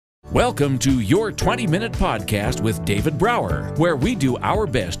Welcome to your 20-minute podcast with David Brower, where we do our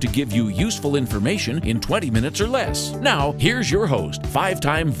best to give you useful information in 20 minutes or less. Now, here's your host,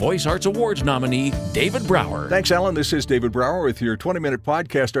 5-time Voice Arts Awards nominee, David Brower. Thanks, Allan. This is David Brower with your 20-minute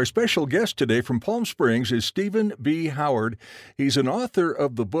podcast. Our special guest today from Palm Springs is Stephen B. Howard. He's an author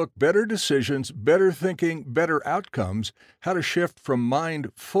of the book, Better Decisions, Better Thinking, Better Outcomes, How to Shift from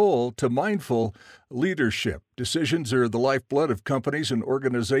Mindful to Mindful Leadership. Decisions are the lifeblood of companies and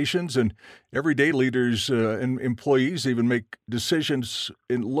organizations, and everyday leaders and employees even make decisions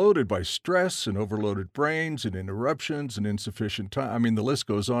loaded by stress and overloaded brains and interruptions and insufficient time. I mean, the list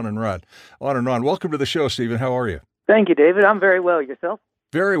goes on and on. Welcome to the show, Stephen. How are you? Thank you, David. I'm very well. Yourself?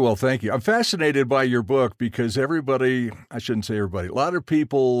 Very well, thank you. I'm fascinated by your book because I shouldn't say everybody, a lot of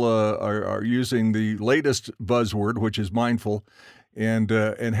people are using the latest buzzword, which is mindful. And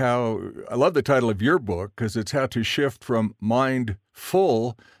how I love the title of your book because it's how to shift from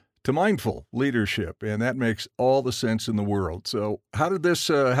mindful to mindful leadership, and that makes all the sense in the world. So, how did this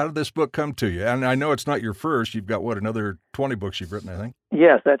book come to you? And I know it's not your first. You've got another 20 books you've written, I think.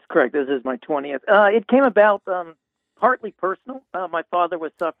 Yes, that's correct. This is my 20th. It came about partly personal. My father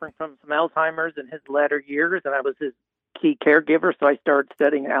was suffering from some Alzheimer's in his latter years, and I was his key caregiver. So I started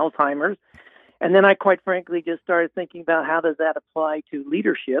studying Alzheimer's. And then I, quite frankly, just started thinking about how does that apply to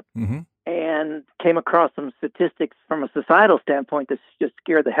leadership, and came across some statistics from a societal standpoint that just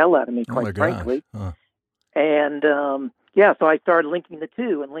scared the hell out of me, quite frankly. And so I started linking the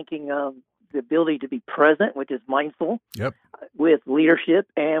two and linking the ability to be present, which is mindful, with leadership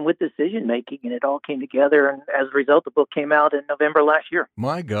and with decision making, and it all came together. And as a result, the book came out in November last year.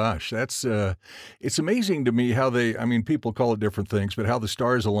 My gosh, that's it's amazing to me how people call it different things, but how the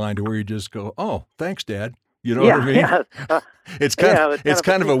stars align to where you just go, "Oh, thanks, Dad." You know what I mean? Yeah. It's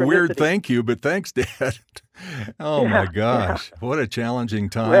kind of a weird thank you, but thanks, Dad. Oh my gosh, what a challenging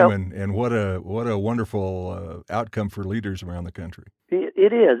time, and what a wonderful outcome for leaders around the country.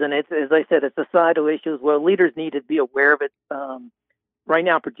 It is, and it's, as I said, it's societal issues. Well, leaders need to be aware of it. Right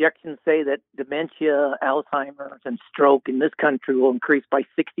now, projections say that dementia, Alzheimer's, and stroke in this country will increase by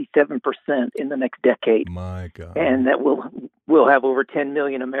 67% in the next decade. My God! And that we'll have over 10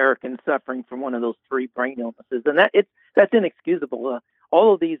 million Americans suffering from one of those three brain illnesses, and that's inexcusable.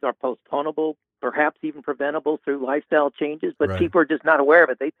 All of these are postponable, perhaps even preventable through lifestyle changes, but people are just not aware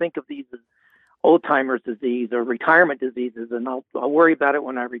of it. They think of these as old-timers disease or retirement diseases, and I'll worry about it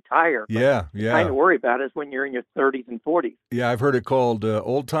when I retire. Yeah. Kind of worry about it is when you're in your 30s and 40s. Yeah, I've heard it called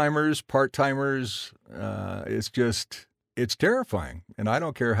old-timers, part-timers. It's terrifying, and I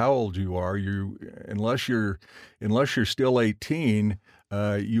don't care how old you are. Unless you're still 18,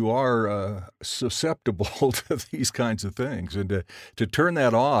 you are susceptible to these kinds of things, and to turn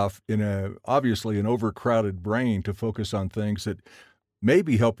that off in obviously an overcrowded brain to focus on things that may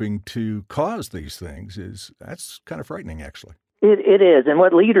be helping to cause these things that's kind of frightening, actually. It is, and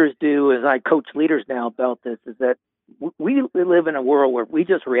what leaders do, as I coach leaders now about this, is that we live in a world where we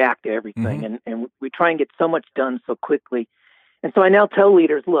just react to everything, and we try and get so much done so quickly. And so I now tell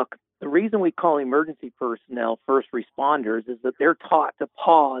leaders, look, the reason we call emergency personnel first responders is that they're taught to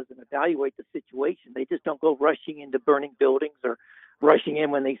pause and evaluate the situation. They just don't go rushing into burning buildings or rushing in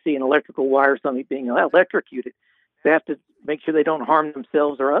when they see an electrical wire or something being electrocuted. They have to make sure they don't harm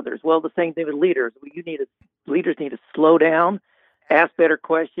themselves or others. Well, the same thing with leaders. Leaders need to slow down, ask better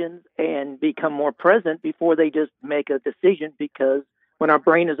questions, and become more present before they just make a decision, because when our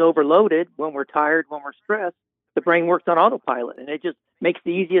brain is overloaded, when we're tired, when we're stressed, the brain works on autopilot, and it just makes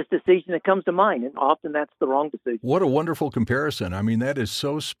the easiest decision that comes to mind, and often that's the wrong decision. What a wonderful comparison. I mean, that is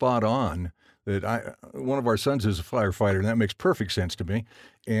so spot on. That one of our sons is a firefighter, and that makes perfect sense to me,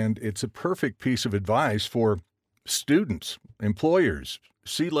 and it's a perfect piece of advice for students, employers,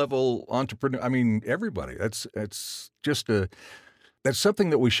 C-level entrepreneurs. I mean, everybody. That's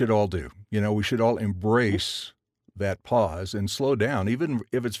something that we should all do. We should all embrace that pause and slow down, even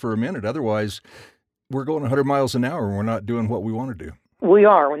if it's for a minute. Otherwise, we're going 100 miles an hour and we're not doing what we want to do. We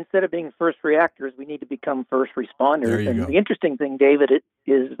are. Instead of being first reactors, we need to become first responders. And the interesting thing, David,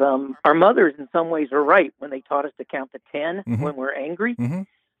 is our mothers in some ways are right when they taught us to count to 10 when we're angry.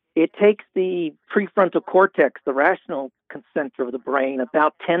 It takes the prefrontal cortex, the rational center of the brain,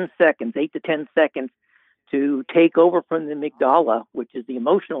 about 10 seconds, 8 to 10 seconds, to take over from the amygdala, which is the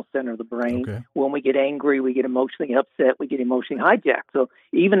emotional center of the brain. Okay. When we get angry, we get emotionally upset, we get emotionally hijacked. So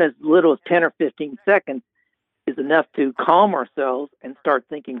even as little as 10 or 15 seconds is enough to calm ourselves and start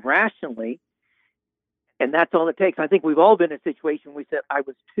thinking rationally. And that's all it takes. I think we've all been in a situation where we said, I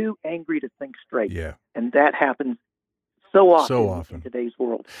was too angry to think straight. Yeah. And that happens so often in today's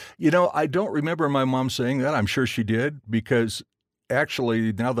world. I don't remember my mom saying that. I'm sure she did, because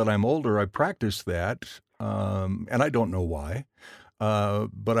actually, now that I'm older, I practice that, and I don't know why,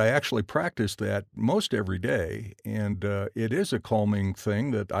 but I actually practice that most every day, and it is a calming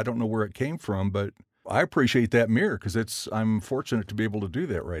thing that I don't know where it came from, but I appreciate that mirror because I'm fortunate to be able to do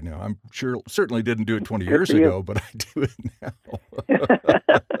that right now. I'm sure certainly didn't do it 20 years ago, but I do it now.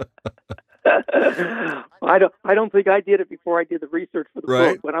 I don't think I did it before I did the research for the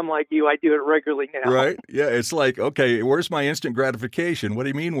Right. book, but I'm like you, I do it regularly now. Right. Yeah. It's like, okay, where's my instant gratification? What do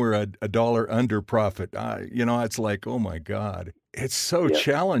you mean we're a dollar under profit? It's like, oh my God, it's so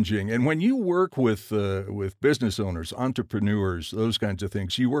challenging. And when you work with business owners, entrepreneurs, those kinds of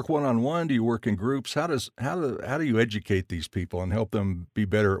things, you work one-on-one, do you work in groups? How do you educate these people and help them be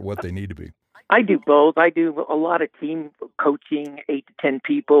better at what they need to be? I do both. I do a lot of team coaching, 8 to 10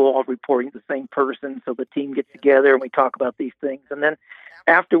 people, all reporting to the same person. So the team gets together and we talk about these things. And then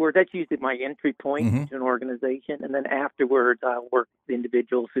afterward, that's usually my entry point into an organization. And then afterwards, I'll work with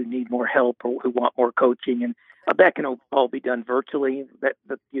individuals who need more help or who want more coaching. And that can all be done virtually.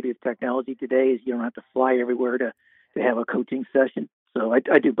 The beauty of technology today is you don't have to fly everywhere to have a coaching session. So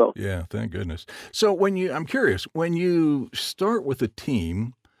I do both. Yeah, thank goodness. So I'm curious, when you start with a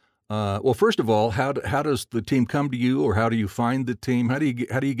team, well, first of all, how does the team come to you, or how do you find the team? How do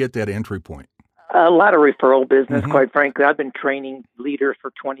you get that entry point? A lot of referral business, quite frankly. I've been training leaders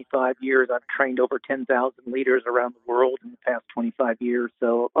for 25 years. I've trained over 10,000 leaders around the world in the past 25 years.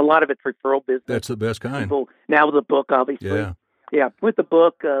 So a lot of it's referral business. That's the best kind. Now with the book, obviously. Yeah. With the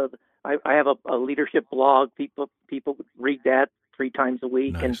book, I have a leadership blog. People read that 3 times a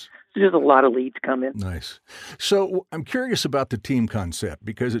week. Nice. And so there's a lot of leads come in. Nice. So I'm curious about the team concept,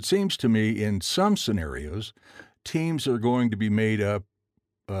 because it seems to me in some scenarios, teams are going to be made up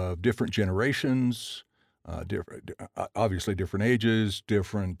of different generations, obviously different ages,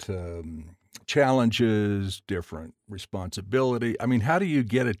 different challenges, different responsibility. I mean, how do you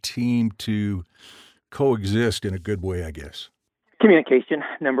get a team to coexist in a good way, I guess? Communication,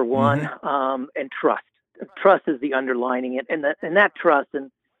 number one, and trust. Trust is the underlining it, and that trust.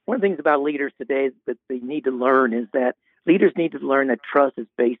 And one of the things about leaders today that they need to learn is that leaders need to learn that trust is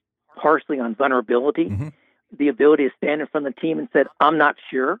based partially on vulnerability, the ability to stand in front of the team and say, I'm not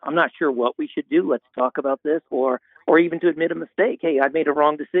sure what we should do. Let's talk about this, or even to admit a mistake. Hey, I made a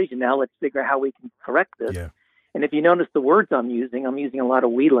wrong decision. Now let's figure out how we can correct this. Yeah. And if you notice the words I'm using a lot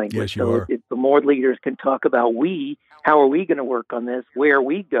of we language. Yes, you are. If the more leaders can talk about we, how are we going to work on this? Where are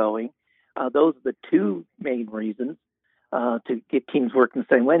we going? Those are the 2 main reasons to get teams working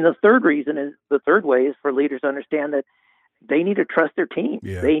the same way. And the third way is for leaders to understand that they need to trust their team.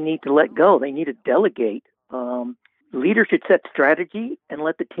 Yeah. They need to let go. They need to delegate. Leaders should set strategy and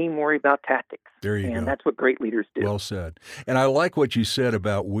let the team worry about tactics. There you go. And that's what great leaders do. Well said. And I like what you said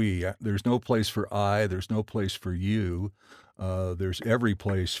about we. There's no place for I. There's no place for you. There's every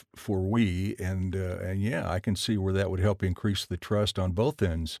place for we. And yeah, I can see where that would help increase the trust on both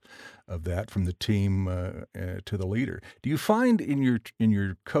ends of that, from the team to the leader. Do you find in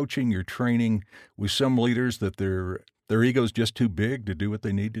your coaching, your training with some leaders that their ego's just too big to do what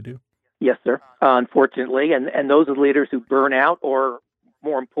they need to do? Yes, sir. Unfortunately, and those are leaders who burn out, or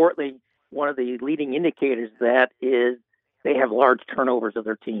more importantly, one of the leading indicators of that is they have large turnovers of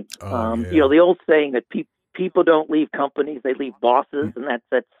their team. The old saying that people don't leave companies, they leave bosses, and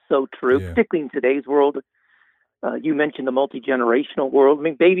that's so true, particularly in today's world. You mentioned the multi-generational world. I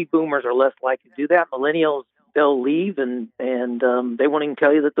mean, baby boomers are less likely to do that. Millennials, they'll leave, and they won't even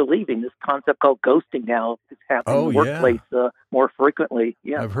tell you that they're leaving. This concept called ghosting now is happening in the workplace more frequently.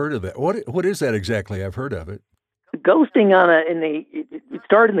 Yeah, I've heard of that. What is that exactly? I've heard of it. Ghosting it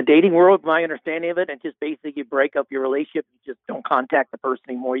started in the dating world, my understanding of it, and just basically you break up your relationship, you just don't contact the person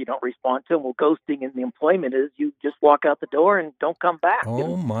anymore, you don't respond to them. Well, ghosting in the employment is you just walk out the door and don't come back.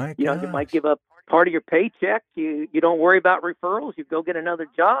 Oh my! You might give up part of your paycheck. You don't worry about referrals. You go get another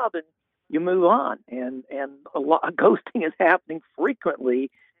job and you move on. And a lot of ghosting is happening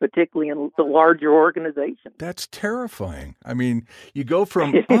frequently, particularly in the larger organizations. That's terrifying. I mean, you go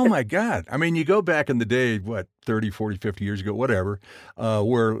from, oh my God. I mean, you go back in the day, 30, 40, 50 years ago, whatever,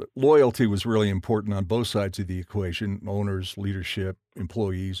 where loyalty was really important on both sides of the equation, owners, leadership,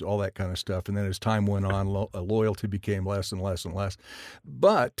 employees, all that kind of stuff. And then as time went on, loyalty became less and less and less.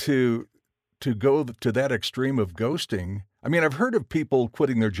 But to go to that extreme of ghosting, I mean, I've heard of people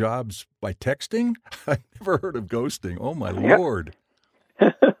quitting their jobs by texting. I've never heard of ghosting. Oh my Lord.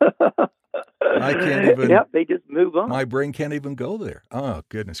 I can't even. Yep, they just move on. My brain can't even go there. Oh,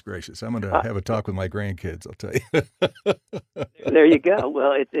 goodness gracious. I'm going to have a talk with my grandkids, I'll tell you. There you go.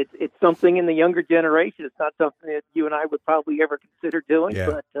 Well, it's something in the younger generation. It's not something that you and I would probably ever consider doing,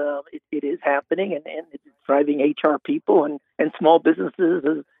 but it is happening, and it's driving HR people and small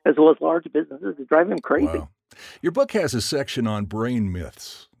businesses as well as large businesses. It's driving them crazy. Wow. Your book has a section on brain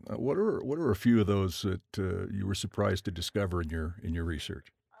myths. What are a few of those that you were surprised to discover in your research?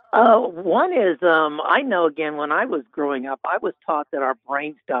 One is, I know, again, when I was growing up, I was taught that our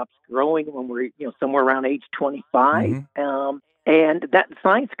brain stops growing when we're, somewhere around age 25. Mm-hmm. And that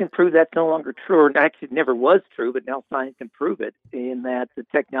science can prove that's no longer true, or actually it never was true, but now science can prove it, in that the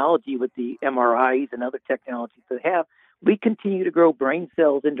technology with the MRIs and other technologies that have, we continue to grow brain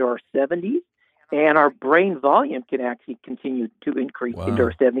cells into our 70s, and our brain volume can actually continue to increase into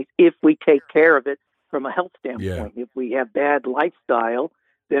our 70s if we take care of it from a health standpoint. Yeah. If we have bad lifestyle,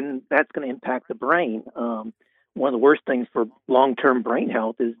 then that's going to impact the brain. One of the worst things for long-term brain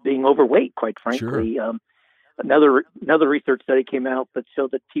health is being overweight, quite frankly. Sure. Another research study came out that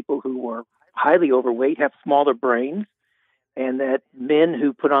showed that people who are highly overweight have smaller brains, and that men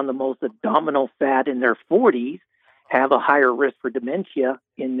who put on the most abdominal fat in their 40s have a higher risk for dementia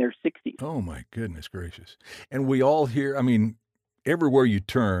in their 60s. Oh, my goodness gracious. And we all hear, everywhere you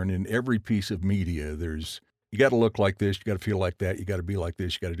turn, in every piece of media, you got to look like this, you got to feel like that, you got to be like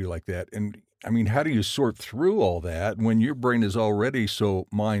this, you got to do like that. And how do you sort through all that when your brain is already so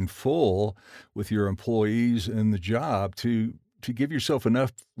mindful with your employees and the job to give yourself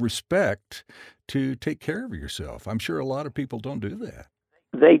enough respect to take care of yourself? I'm sure a lot of people don't do that.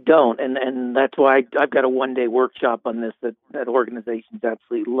 They don't, and that's why I've got a one-day workshop on this that organizations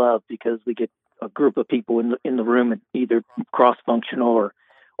absolutely love, because we get a group of people in the room, either cross-functional or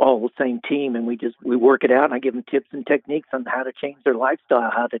all the same team, and we work it out, and I give them tips and techniques on how to change their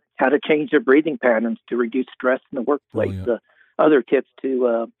lifestyle, how to change their breathing patterns to reduce stress in the workplace. Oh, yeah. Other tips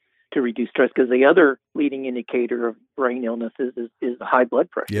to reduce stress, because the other leading indicator of brain illnesses is high blood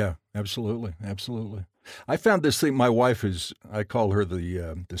pressure. Yeah, absolutely. I found this thing. My wife I call her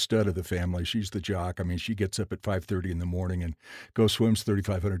the stud of the family. She's the jock. She gets up at 5:30 in the morning and goes swims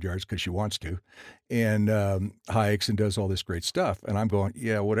 3,500 yards because she wants to, and hikes and does all this great stuff. And I'm going,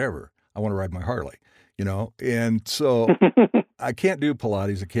 yeah, whatever. I want to ride my Harley, And so I can't do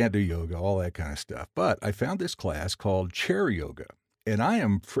Pilates, I can't do yoga, all that kind of stuff. But I found this class called chair yoga, and I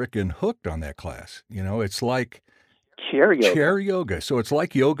am freaking hooked on that class. It's like chair yoga. Chair yoga. So it's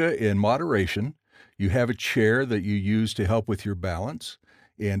like yoga in moderation. You have a chair that you use to help with your balance,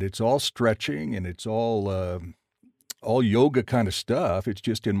 and it's all stretching, and it's all yoga kind of stuff. It's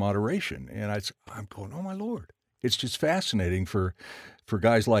just in moderation. And I'm going, oh my Lord. It's just fascinating for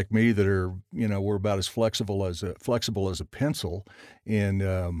guys like me that are, we're about as flexible as a pencil.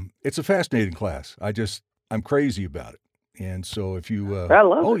 And it's a fascinating class. I'm crazy about it. And so if you, I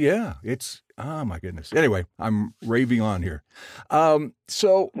love it. Yeah, it's, oh my goodness. Anyway, I'm raving on here. No,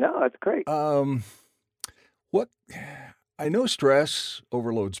 that's great. I know stress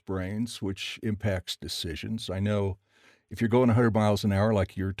overloads brains, which impacts decisions. I know if you're going 100 miles an hour,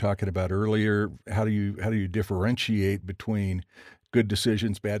 like you were talking about earlier, how do you differentiate between good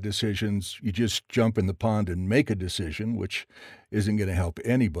decisions, bad decisions? You just jump in the pond and make a decision, which isn't going to help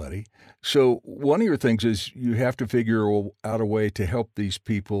anybody. So one of your things is you have to figure out a way to help these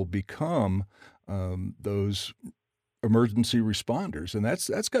people become those emergency responders, and that's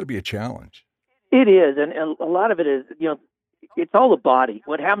got to be a challenge. It is, and a lot of it is, it's all the body.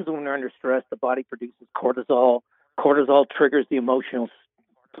 What happens when we're under stress? The body produces cortisol. Cortisol triggers the emotional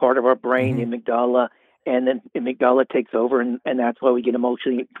part of our brain, the amygdala, and then amygdala takes over, and that's why we get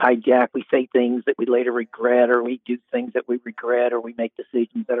emotionally hijacked. We say things that we later regret, or we do things that we regret, or we make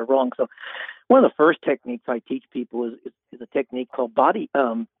decisions that are wrong. So one of the first techniques I teach people is a technique called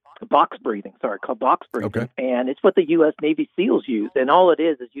box breathing. Okay. And it's what the U.S. Navy SEALs use. And all it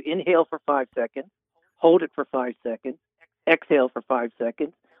is you inhale for 5 seconds, hold it for 5 seconds, exhale for 5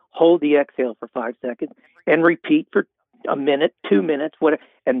 seconds, hold the exhale for 5 seconds, and repeat for a minute, 2 minutes, whatever.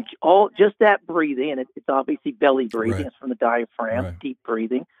 And just that breathing, and it's obviously belly breathing. Right. It's from the diaphragm, deep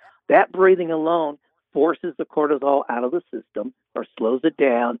breathing. That breathing alone forces the cortisol out of the system, or slows it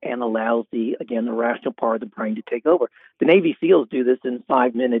down, and allows the rational part of the brain to take over. The Navy SEALs do this in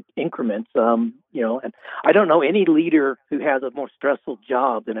 5-minute increments, and I don't know any leader who has a more stressful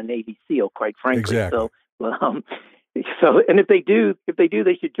job than a Navy SEAL, quite frankly. Exactly. And if they do,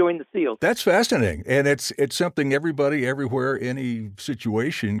 they should join the SEALs. That's fascinating, and it's something everybody, everywhere, any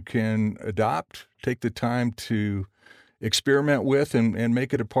situation can adopt. Take the time to experiment with and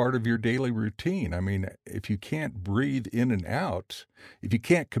make it a part of your daily routine. If you can't breathe in and out, if you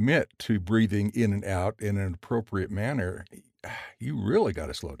can't commit to breathing in and out in an appropriate manner, you really got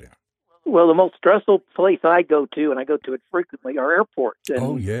to slow down. Well, the most stressful place I go to, and I go to it frequently, are airports. And,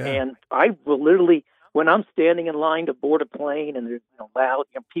 oh, yeah. And I will literally when I'm standing in line to board a plane and there's loud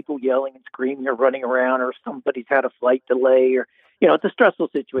people yelling and screaming or running around, or somebody's had a flight delay, or it's a stressful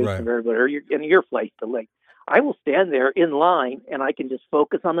situation Right. for everybody, or your flight's delayed, I will stand there in line and I can just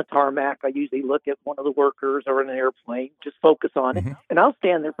focus on the tarmac. I usually look at one of the workers or an airplane, just focus on it. And I'll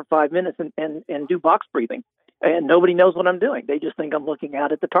stand there for 5 minutes and do box breathing. And nobody knows what I'm doing. They just think I'm looking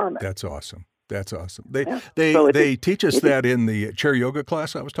out at the tarmac. That's awesome. They teach us that in the chair yoga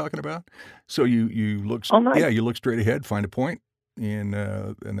class I was talking about. So you look, nice. You look straight ahead, find a point, and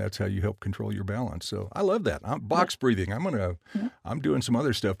that's how you help control your balance. So I love that. Box breathing. I'm doing some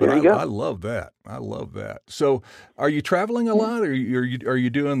other stuff, but I love that. I love that. So are you traveling a lot, or are you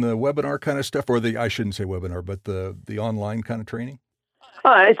doing the webinar kind of stuff, or I shouldn't say webinar, but the online kind of training?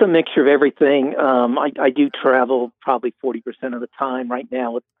 It's a mixture of everything. I do travel probably 40% of the time right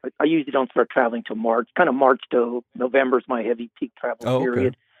now. I usually don't start traveling till March. Kind of March to November is my heavy peak travel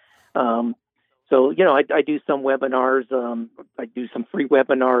period. Okay. So, I do some webinars. I do some free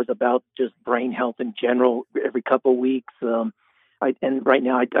webinars about just brain health in general every couple of weeks. And right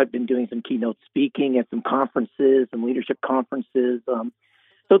now I've been doing some keynote speaking at some conferences, some leadership conferences. So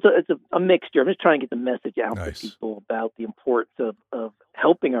it's a mixture. I'm just trying to get the message out to people about the importance of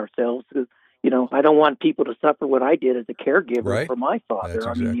helping ourselves. Because, I don't want people to suffer what I did as a caregiver for my father. That's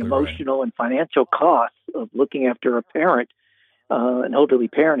exactly the emotional and financial costs of looking after a parent, an elderly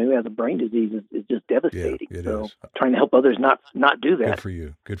parent who has a brain disease, is just devastating. Yeah, it is. Trying to help others not do that.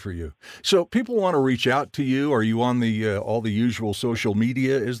 Good for you. So people want to reach out to you. Are you on the all the usual social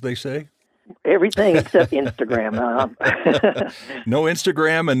media, as they say? Everything except Instagram. No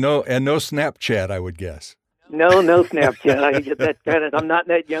Instagram and no Snapchat, I would guess. No Snapchat. I get that I'm not in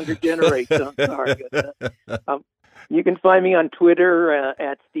that younger generation. I'm sorry. You can find me on Twitter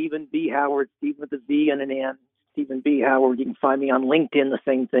at Stephen B. Howard, Stephen with a V and an N, Stephen B. Howard. You can find me on LinkedIn, the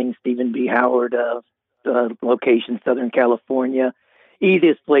same thing, Stephen B. Howard, location, Southern California.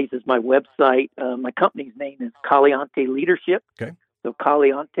 Easiest place is my website. My company's name is Caliente Leadership. Okay. So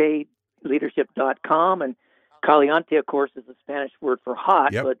CalienteLeadership.com, and caliente, of course, is a Spanish word for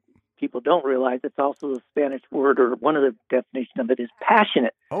hot, but people don't realize it's also the Spanish word, or one of the definitions of it is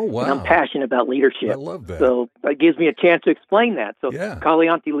passionate. Oh, wow. And I'm passionate about leadership. I love that. So that gives me a chance to explain that. So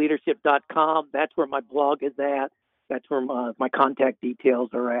CalienteLeadership.com, that's where my blog is at. That's where my contact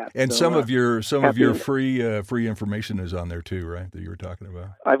details are at. And some of your free information is on there too, right? That you were talking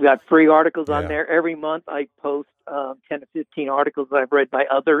about. I've got free articles on there. Every month I post 10 to 15 articles that I've read by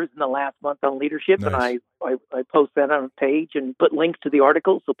others in the last month on leadership, and I post that on a page and put links to the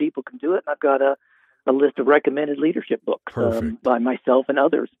articles so people can do it. And I've got a list of recommended leadership books by myself and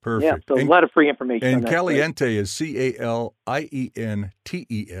others. Perfect. Yeah, so a lot of free information. And on Caliente is CALIENTE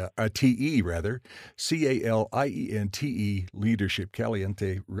rather, CALIENTE Leadership,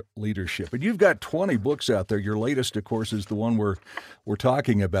 Caliente Leadership. And you've got 20 books out there. Your latest, of course, is the one we're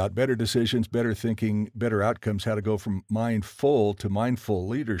talking about: Better Decisions, Better Thinking, Better Outcomes: How to Go from Mindful to Mindful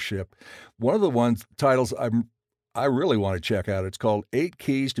Leadership. One of the titles I really want to check out. It's called 8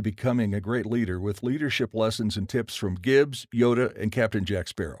 Keys to Becoming a Great Leader, with leadership lessons and tips from Gibbs, Yoda, and Captain Jack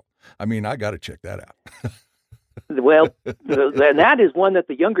Sparrow. I mean, I got to check that out. Well, and that is one that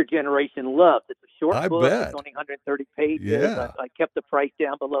the younger generation loves. It's a short book. Bet. It's only 130 pages. Yeah. I kept the price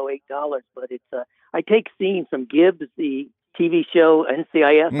down below $8, but it's I take scenes from Gibbs, the TV show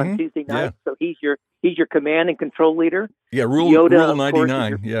NCIS on Tuesday nights. So he's your command and control leader. Yeah, Rule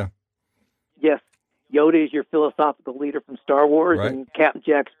 99. Yes. Yoda is your philosophical leader from Star Wars, and Captain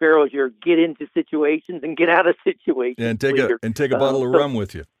Jack Sparrow is your get into situations and get out of situations and take a bottle of rum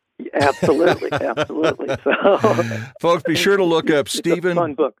with you. Absolutely. So, folks, be sure to look up Stephen. It's a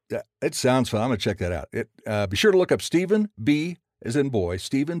fun book. It sounds fun. I'm going to check that out. Be sure to look up Stephen B. as in boy,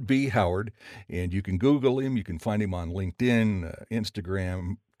 Stephen B. Howard, and you can Google him. You can find him on LinkedIn,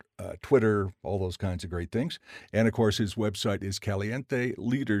 Instagram, Twitter, all those kinds of great things. And of course, his website is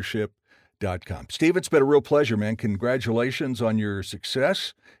CalienteLeadership.com. Steve, it's been a real pleasure, man. Congratulations on your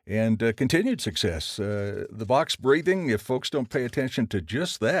success and continued success. The box breathing, if folks don't pay attention to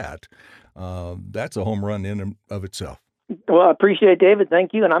just that, that's a home run in and of itself. Well, I appreciate it, David.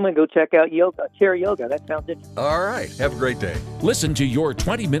 Thank you. And I'm going to go check out chair yoga. That sounds interesting. All right. Have a great day. Listen to Your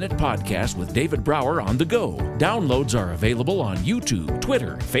 20-Minute Podcast with David Brower on the go. Downloads are available on YouTube,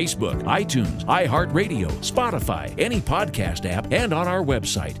 Twitter, Facebook, iTunes, iHeartRadio, Spotify, any podcast app, and on our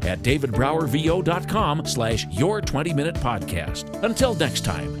website at davidbrowervo.com/Your 20-Minute Podcast. Until next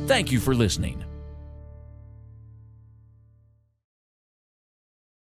time, thank you for listening.